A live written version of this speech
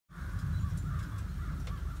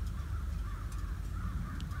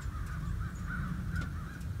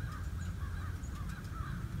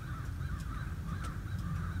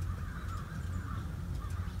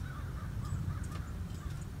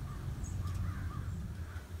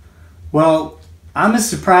Well, I'm as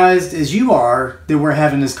surprised as you are that we're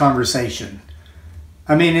having this conversation.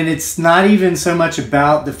 I mean, and it's not even so much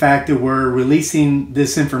about the fact that we're releasing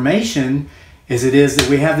this information as it is that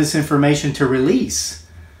we have this information to release.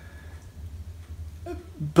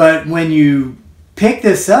 But when you pick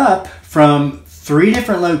this up from 3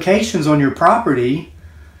 different locations on your property,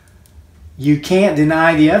 you can't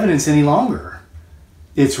deny the evidence any longer.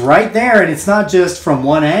 It's right there, and it's not just from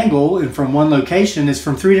one angle and from one location, it's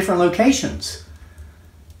from 3 different locations.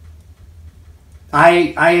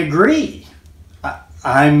 I agree.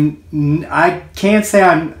 I can't say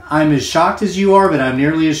I'm as shocked as you are, but I'm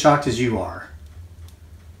nearly as shocked as you are.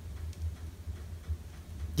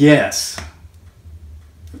 Yes.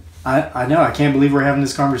 I know, I can't believe we're having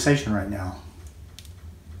this conversation right now.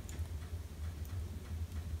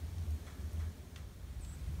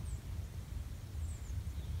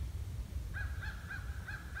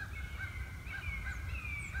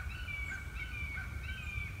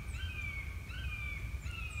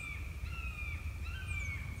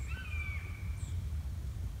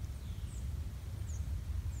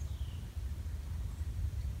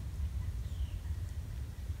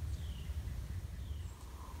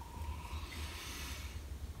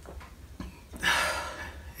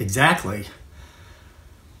 Exactly.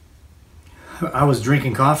 I was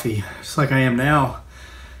drinking coffee, just like I am now,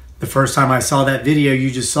 the first time I saw that video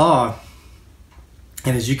you just saw.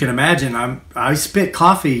 And as you can imagine, I spit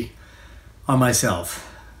coffee on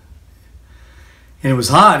myself. And it was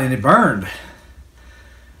hot and it burned.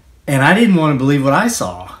 And I didn't want to believe what I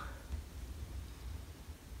saw.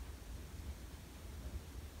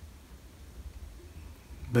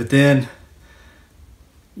 But then,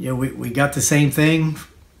 you know, we got the same thing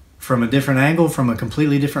from a different angle, from a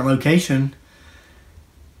completely different location.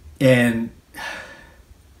 And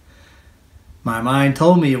my mind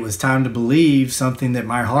told me it was time to believe something that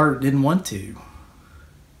my heart didn't want to.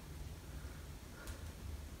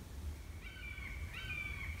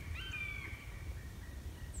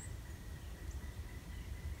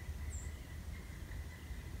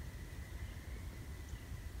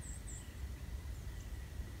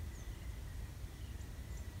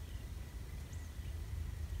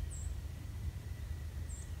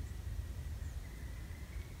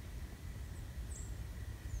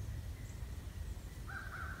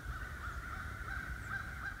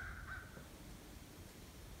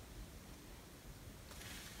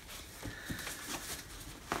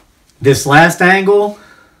 This last angle,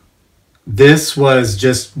 this was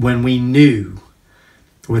just when we knew,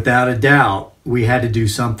 without a doubt, we had to do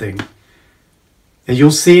something. And you'll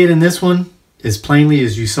see it in this one as plainly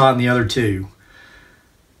as you saw it in the other 2.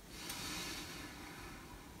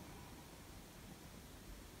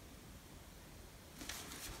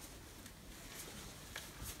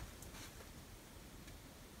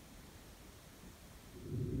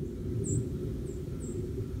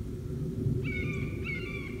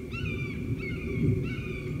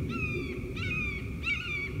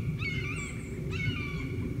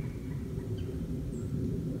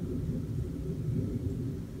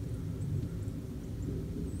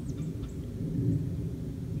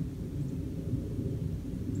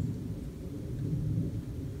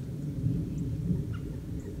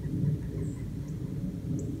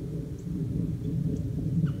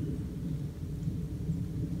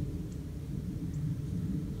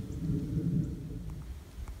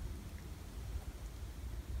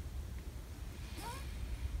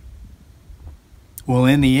 Well,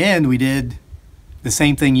 in the end, we did the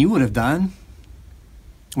same thing you would have done.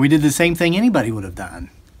 We did the same thing anybody would have done.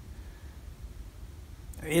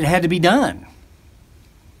 It had to be done.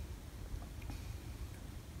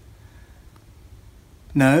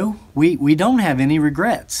 No, we don't have any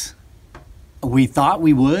regrets. We thought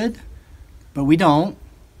we would, but we don't.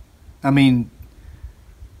 I mean,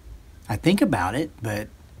 I think about it, but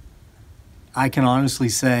I can honestly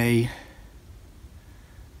say,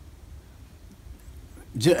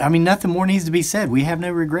 I mean, nothing more needs to be said. We have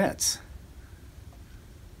no regrets.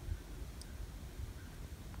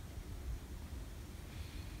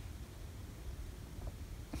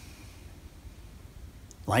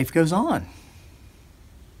 Life goes on.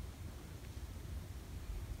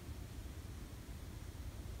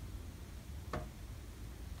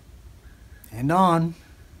 And on.